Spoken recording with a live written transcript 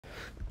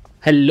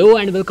Hello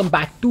and welcome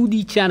back to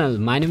the channel.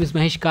 My name is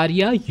Mahesh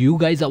Karia. You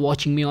guys are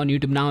watching me on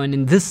YouTube now, and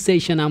in this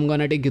session I'm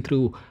gonna take you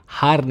through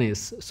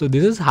Harness. So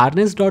this is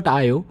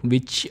harness.io,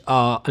 which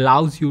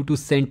allows you to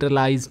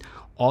centralize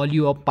all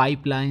your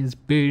pipelines,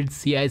 builds,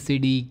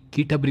 CICD,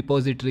 GitHub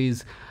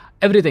repositories,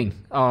 everything.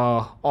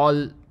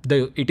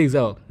 It is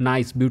a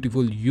nice,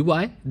 beautiful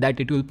UI that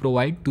it will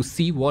provide to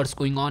see what's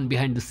going on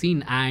behind the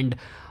scene, and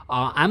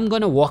I'm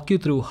gonna walk you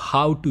through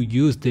how to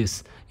use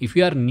this. If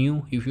you are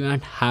new, if you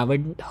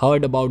haven't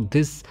heard about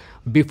this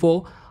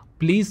before,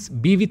 please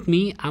be with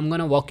me. I'm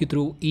gonna walk you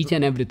through each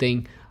and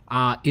everything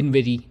in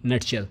very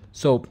nutshell.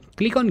 So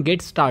click on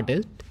get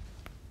started,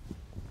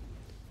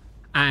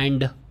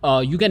 and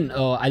you can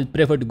I'll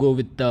prefer to go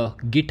with the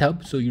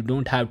GitHub, so you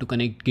don't have to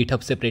connect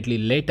GitHub separately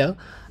later,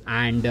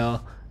 and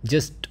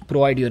just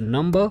provide your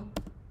number.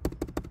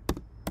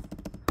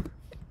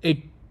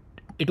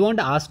 It won't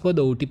ask for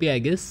the OTP, I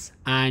guess,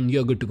 and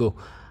you're good to go.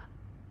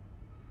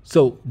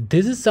 So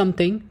this is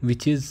something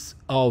which is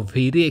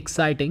very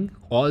exciting.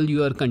 All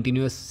your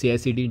continuous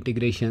CI/CD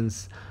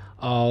integrations,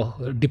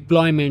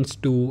 deployments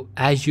to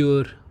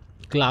Azure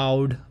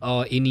cloud,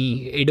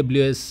 any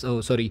AWS,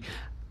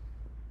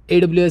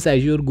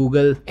 Azure,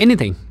 Google,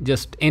 anything,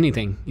 just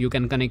anything. You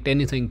can connect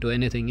anything to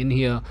anything in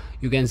here.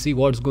 You can see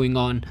what's going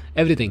on,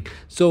 everything.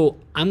 So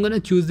I'm gonna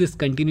choose this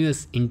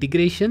continuous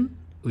integration,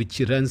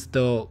 which runs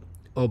the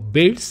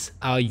builds.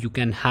 You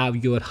can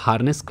have your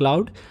Harness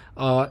cloud.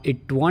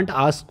 It won't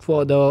ask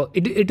for the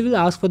it will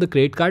ask for the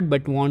credit card,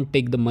 but won't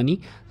take the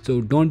money,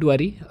 so don't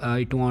worry.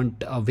 It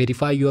won't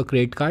verify your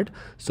credit card,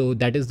 so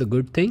that is the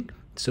good thing.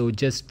 So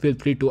just feel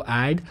free to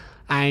add,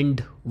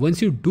 and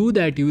once you do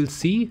that, you will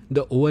see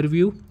the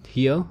overview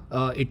here.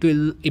 It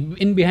will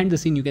in behind the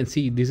scene, you can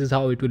see this is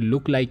how it will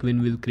look like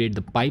when we'll create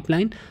the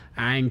pipeline.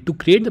 And to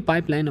create the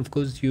pipeline, of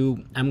course,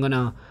 I'm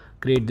gonna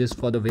create this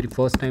for the very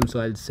first time, so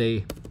I'll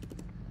say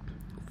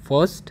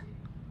first,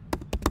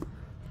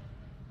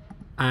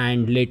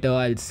 and later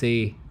I'll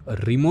say a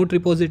remote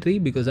repository,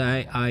 because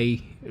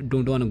I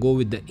don't want to go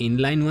with the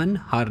inline one.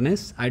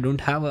 Harness, I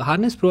don't have a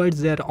Harness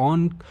provides their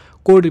own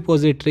code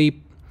repository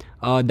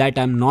that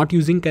I'm not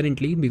using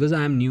currently because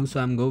I am new, so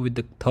I'm go with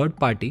the third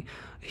party.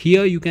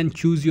 Here you can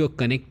choose your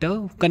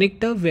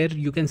connector where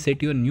you can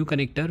set your new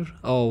connector,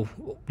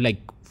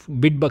 like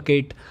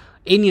Bitbucket,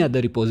 any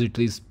other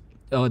repositories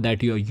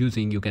that you are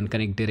using. You can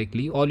connect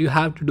directly. All you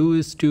have to do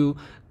is to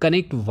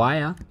connect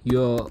via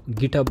your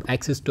GitHub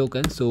access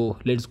token. So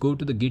let's go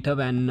to the GitHub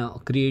and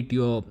create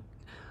your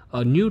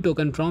new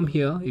token from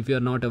here. If you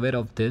are not aware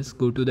of this,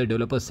 go to the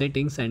developer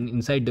settings, and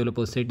inside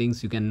developer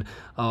settings you can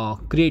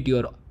create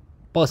your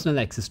personal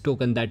access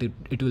token that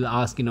it will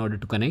ask in order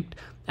to connect.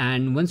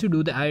 And once you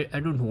do that, I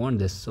don't want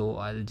this, so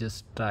I'll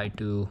just try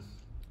to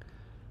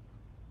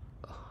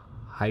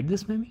hide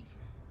this. Maybe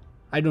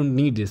I don't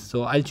need this,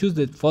 so I'll choose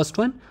the first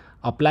one,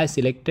 apply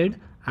selected,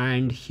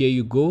 and here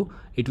you go.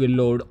 It will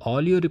load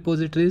all your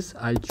repositories.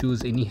 I'll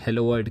choose any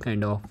hello world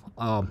kind of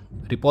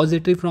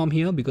repository from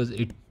here, because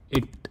it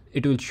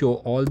will show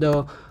all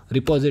the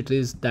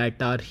repositories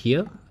that are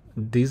here.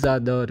 These are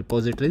the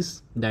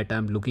repositories that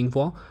I'm looking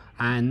for,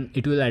 and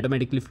it will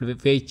automatically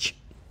fetch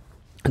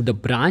the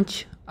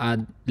branch.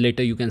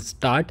 Later you can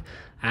start,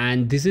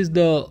 and this is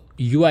the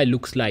UI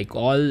looks like.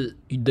 All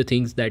the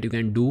things that you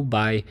can do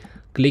by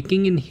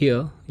clicking in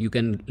here. You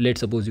can,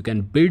 let's suppose you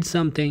can build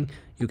something.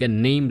 You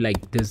can name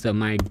like this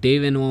my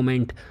dev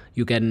environment.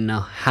 You can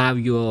have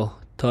your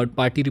third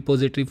party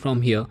repository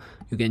from here.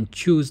 You can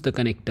choose the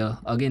connector.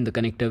 Again, the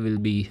connector will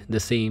be the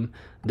same.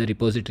 The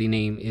repository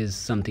name is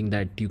something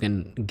that you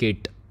can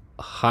get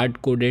hard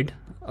coded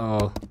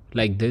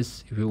like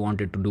this. If you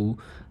wanted to do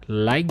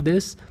like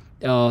this,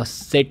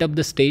 set up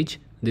the stage.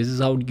 This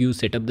is how you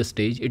set up the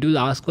stage. It will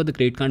ask for the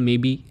credit card,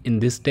 maybe in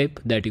this step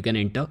that you can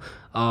enter.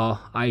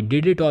 I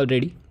did it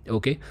already.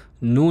 Okay,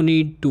 no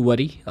need to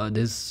worry.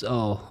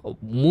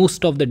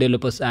 Most of the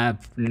developers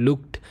have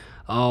looked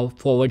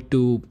forward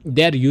to,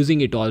 they're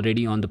using it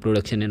already on the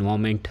production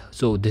environment,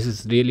 so this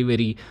is really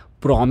very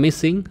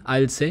promising,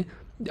 I'll say.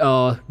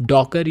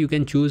 Docker you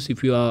can choose.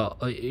 If you are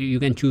you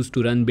can choose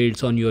to run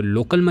builds on your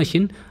local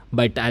machine,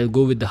 but I'll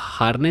go with the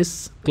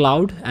Harness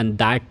cloud, and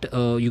that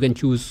you can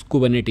choose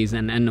Kubernetes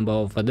and a number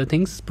of other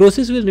things.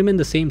 Process will remain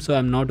the same, so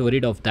I'm not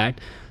worried of that.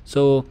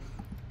 So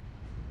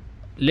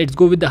let's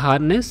go with the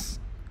Harness.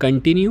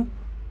 Continue,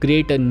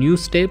 create a new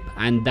step,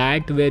 and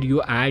that where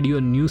you add your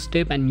new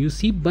step, and you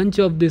see bunch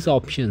of these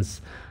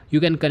options.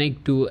 You can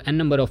connect to a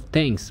number of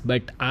things,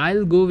 but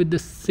I'll go with the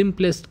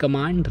simplest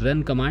command,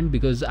 run command,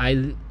 because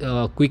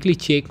I'll quickly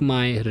check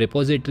my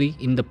repository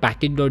in the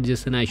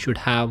package.json. I should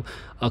have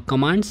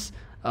commands,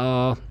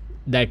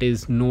 that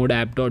is node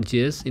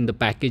app.js. In the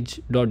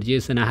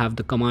package.json I have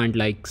the command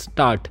like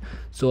start,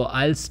 so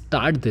I'll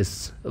start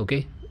this.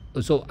 Okay,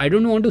 so I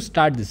don't want to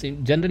start this.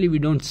 Generally we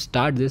don't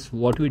start this.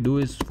 What we do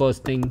is,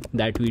 first thing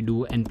that we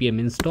do npm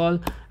install,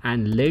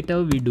 and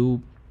later we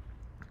do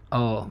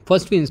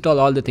first we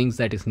install all the things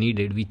that is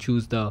needed. We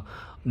choose the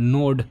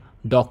node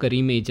Docker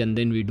image, and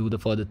then we do the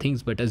further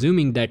things. But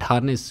assuming that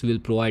harness will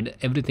provide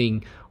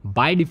everything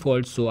by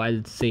default, so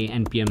I'll say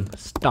npm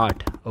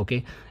start.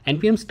 Okay,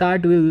 npm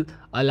start will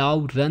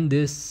allow run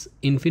this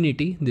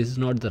infinity. This is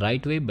not the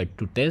right way, but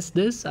to test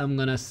this I'm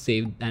gonna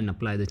save and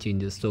apply the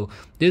changes. So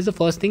this is the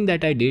first thing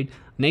that I did.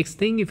 Next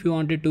thing, if you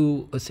wanted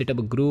to set up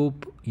a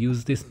group,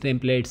 use this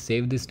template,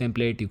 save this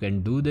template, you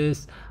can do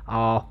this.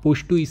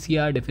 Push to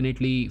ECR,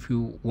 definitely if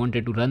you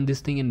wanted to run this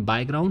thing in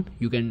background,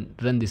 you can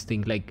run this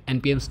thing like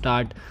npm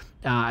start.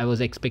 I was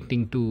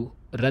expecting to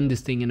run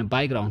this thing in a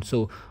background.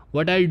 So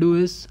what I'll do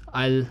is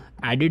I'll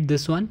edit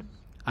this one.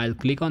 I'll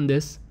click on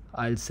this.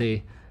 I'll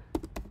say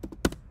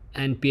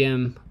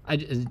npm. I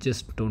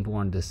just don't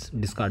want this.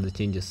 Discard the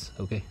changes.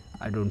 Okay,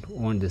 I don't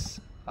want this.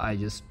 I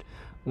just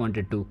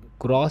wanted to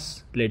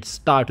cross. Let's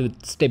start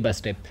with step by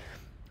step.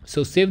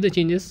 So save the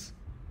changes.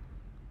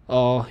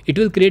 It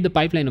will create the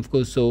pipeline, of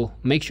course. So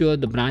make sure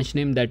the branch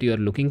name that you are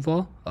looking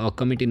for,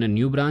 commit in a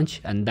new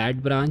branch, and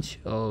that branch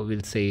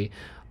will say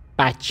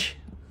patch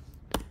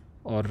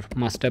or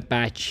master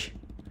patch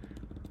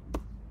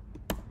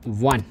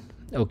 1.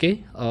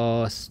 Okay,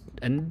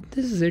 and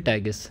this is it, I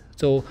guess.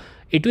 So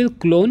it will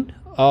clone,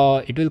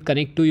 it will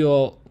connect to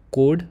your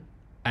code,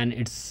 and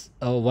it's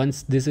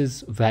once this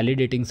is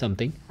validating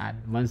something, and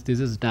once this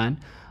is done,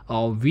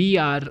 we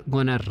are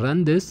gonna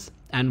run this,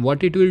 and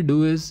what it will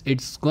do is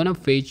it's gonna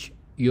fetch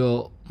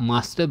your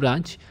master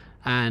branch,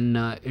 and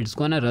it's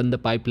gonna run the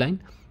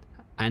pipeline.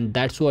 And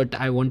that's what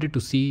I wanted to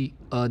see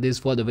this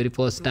for the very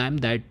first time,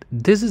 that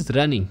this is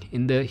running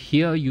in the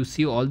here. You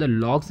see all the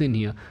logs in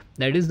here.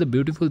 That is the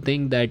beautiful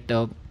thing, that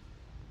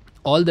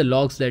all the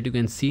logs that you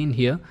can see in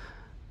here,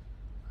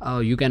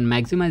 you can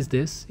maximize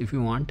this if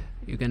you want,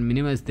 you can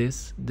minimize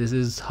this. This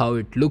is how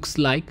it looks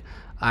like,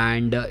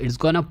 and it's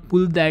gonna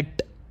pull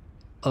that,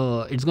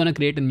 it's gonna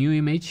create a new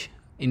image.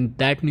 In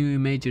that new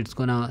image, it's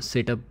gonna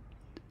set up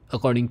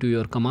according to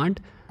your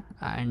command.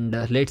 And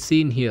let's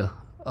see in here,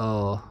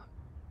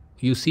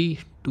 you see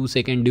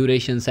 2-second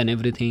durations and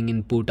everything,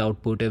 input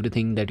output,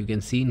 everything that you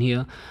can see in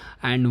here.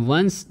 And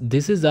once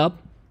this is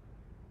up,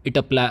 it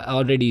apply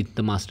already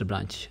the master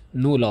branch,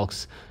 no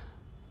logs.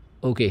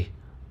 Okay,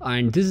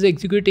 and this is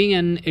executing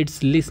and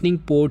it's listening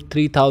port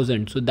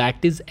 3000, so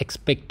that is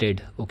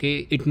expected.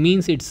 Okay, it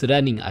means it's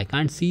running. I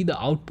can't see the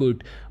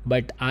output,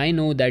 but I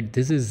know that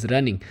this is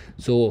running.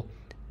 So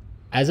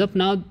as of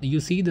now, you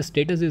see the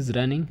status is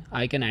running.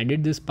 I can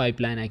edit this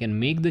pipeline, I can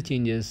make the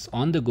changes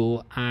on the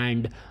go,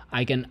 and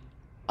I can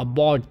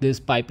abort this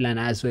pipeline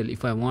as well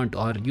if I want,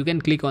 or you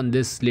can click on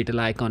this little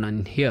icon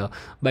on here.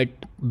 But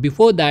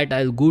before that,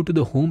 I'll go to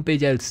the home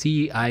page. I'll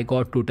see I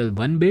got total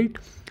 1 build,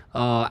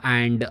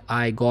 and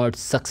I got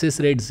success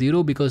rate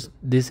 0 because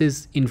this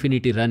is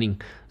infinity running.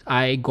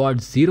 I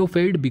got 0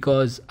 failed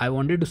because I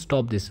wanted to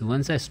stop this.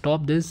 Once I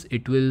stop this,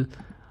 it will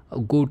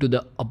go to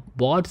the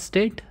abort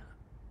state.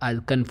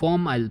 I'll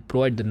confirm, I'll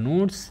provide the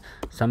nodes,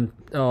 some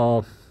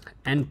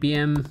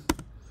npm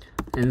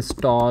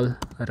install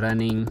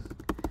running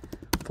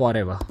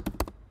forever.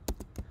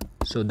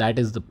 So that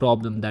is the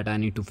problem that I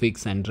need to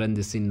fix and run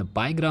this in the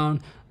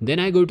background. Then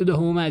I go to the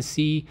home, I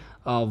see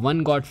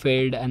 1 got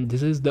failed, and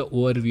this is the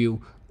overview,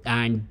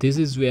 and this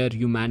is where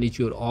you manage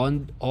your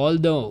all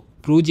the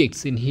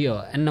projects in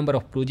here, and number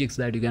of projects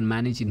that you can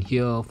manage in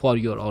here for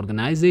your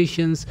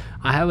organizations.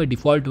 I have a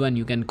default one.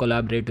 You can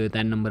collaborate with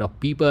n number of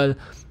people.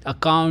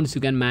 Accounts,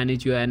 you can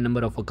manage your n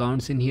number of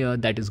accounts in here.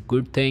 That is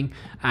good thing.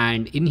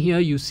 And in here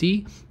you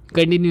see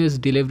continuous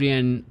delivery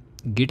and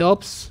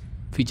GitOps,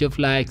 feature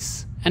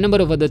flags, a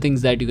number of other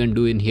things that you can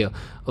do in here.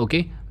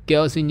 Okay,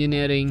 chaos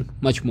engineering,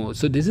 much more.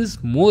 So this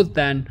is more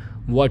than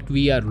what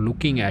we are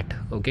looking at.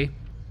 Okay,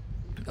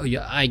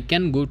 yeah, I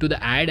can go to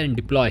the add and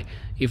deploy.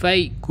 If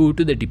I go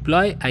to the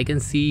deploy, I can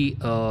see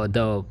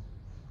a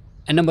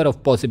number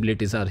of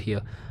possibilities are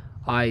here.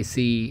 I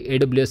see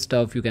AWS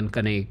stuff you can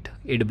connect,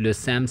 AWS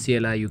SAM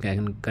CLI you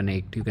can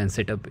connect, you can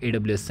set up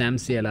AWS SAM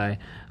CLI.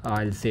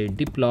 I'll say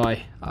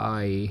deploy.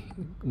 I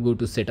go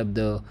to set up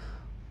the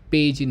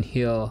page in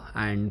here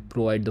and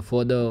provide the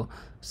further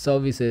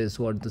services,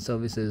 what the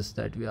services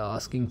that we are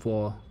asking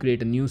for,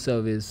 create a new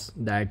service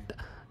that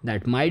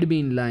might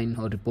be inline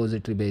or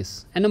repository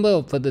based, a number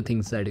of other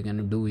things that you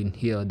can do in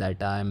here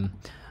that I'm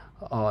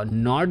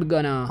not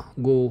gonna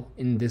go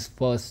in this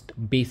first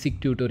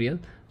basic tutorial.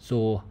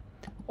 So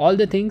all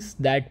the things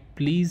that,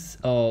 please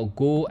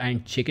go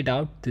and check it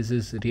out. This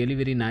is really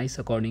very nice.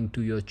 According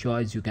to your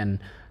choice, you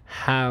can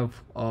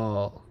have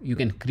you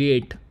can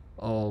create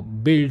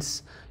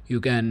builds, you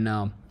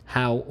can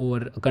have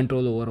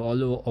control over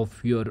all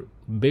of your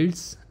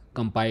builds,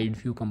 compiled,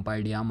 view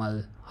compiled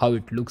YAML, how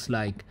it looks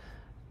like.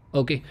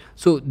 Okay,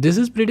 so this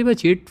is pretty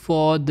much it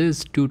for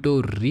this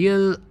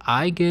tutorial,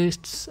 I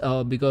guess,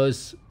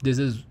 because this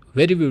is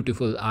very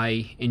beautiful.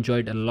 I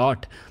enjoyed a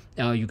lot.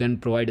 You can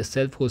provide a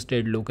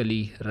self-hosted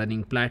locally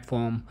running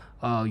platform.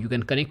 You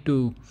can connect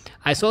to,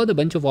 I saw the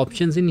bunch of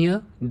options in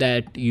here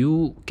that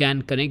you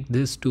can connect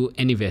this to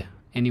anywhere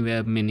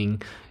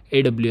meaning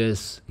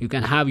AWS. You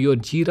can have your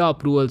Jira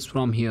approvals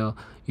from here.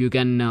 You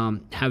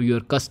can have your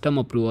custom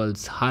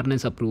approvals,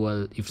 harness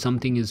approval. If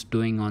something is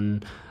doing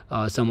on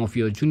some of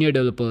your junior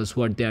developers,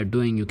 what they are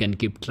doing, you can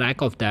keep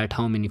track of that,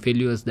 how many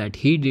failures that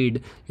he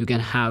did. You can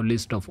have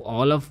list of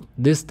all of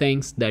these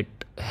things that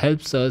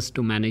helps us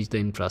to manage the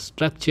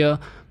infrastructure,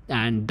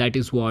 and that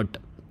is what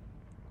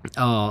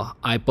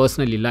I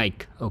personally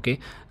like. Okay,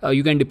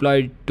 you can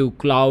deploy it to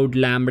cloud,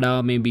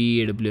 lambda,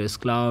 maybe AWS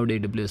cloud,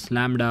 AWS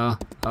lambda.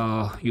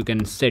 You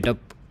can set up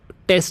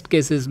test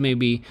cases,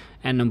 maybe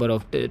a number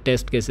of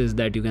test cases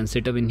that you can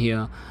set up in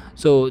here.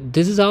 So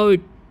this is how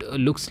it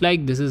looks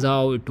like, this is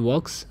how it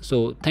works.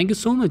 So thank you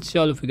so much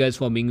all of you guys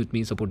for being with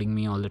me, supporting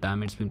me all the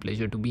time. It's been a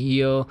pleasure to be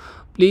here.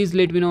 Please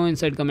let me know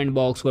inside comment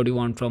box what you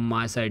want from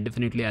my side.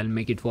 Definitely I'll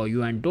make it for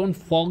you, and don't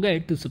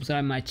forget to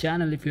subscribe my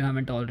channel if you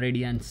haven't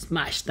already, and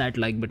smash that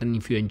like button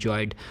if you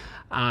enjoyed.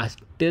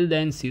 Till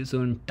then, see you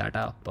soon.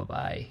 Tata, bye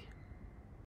bye.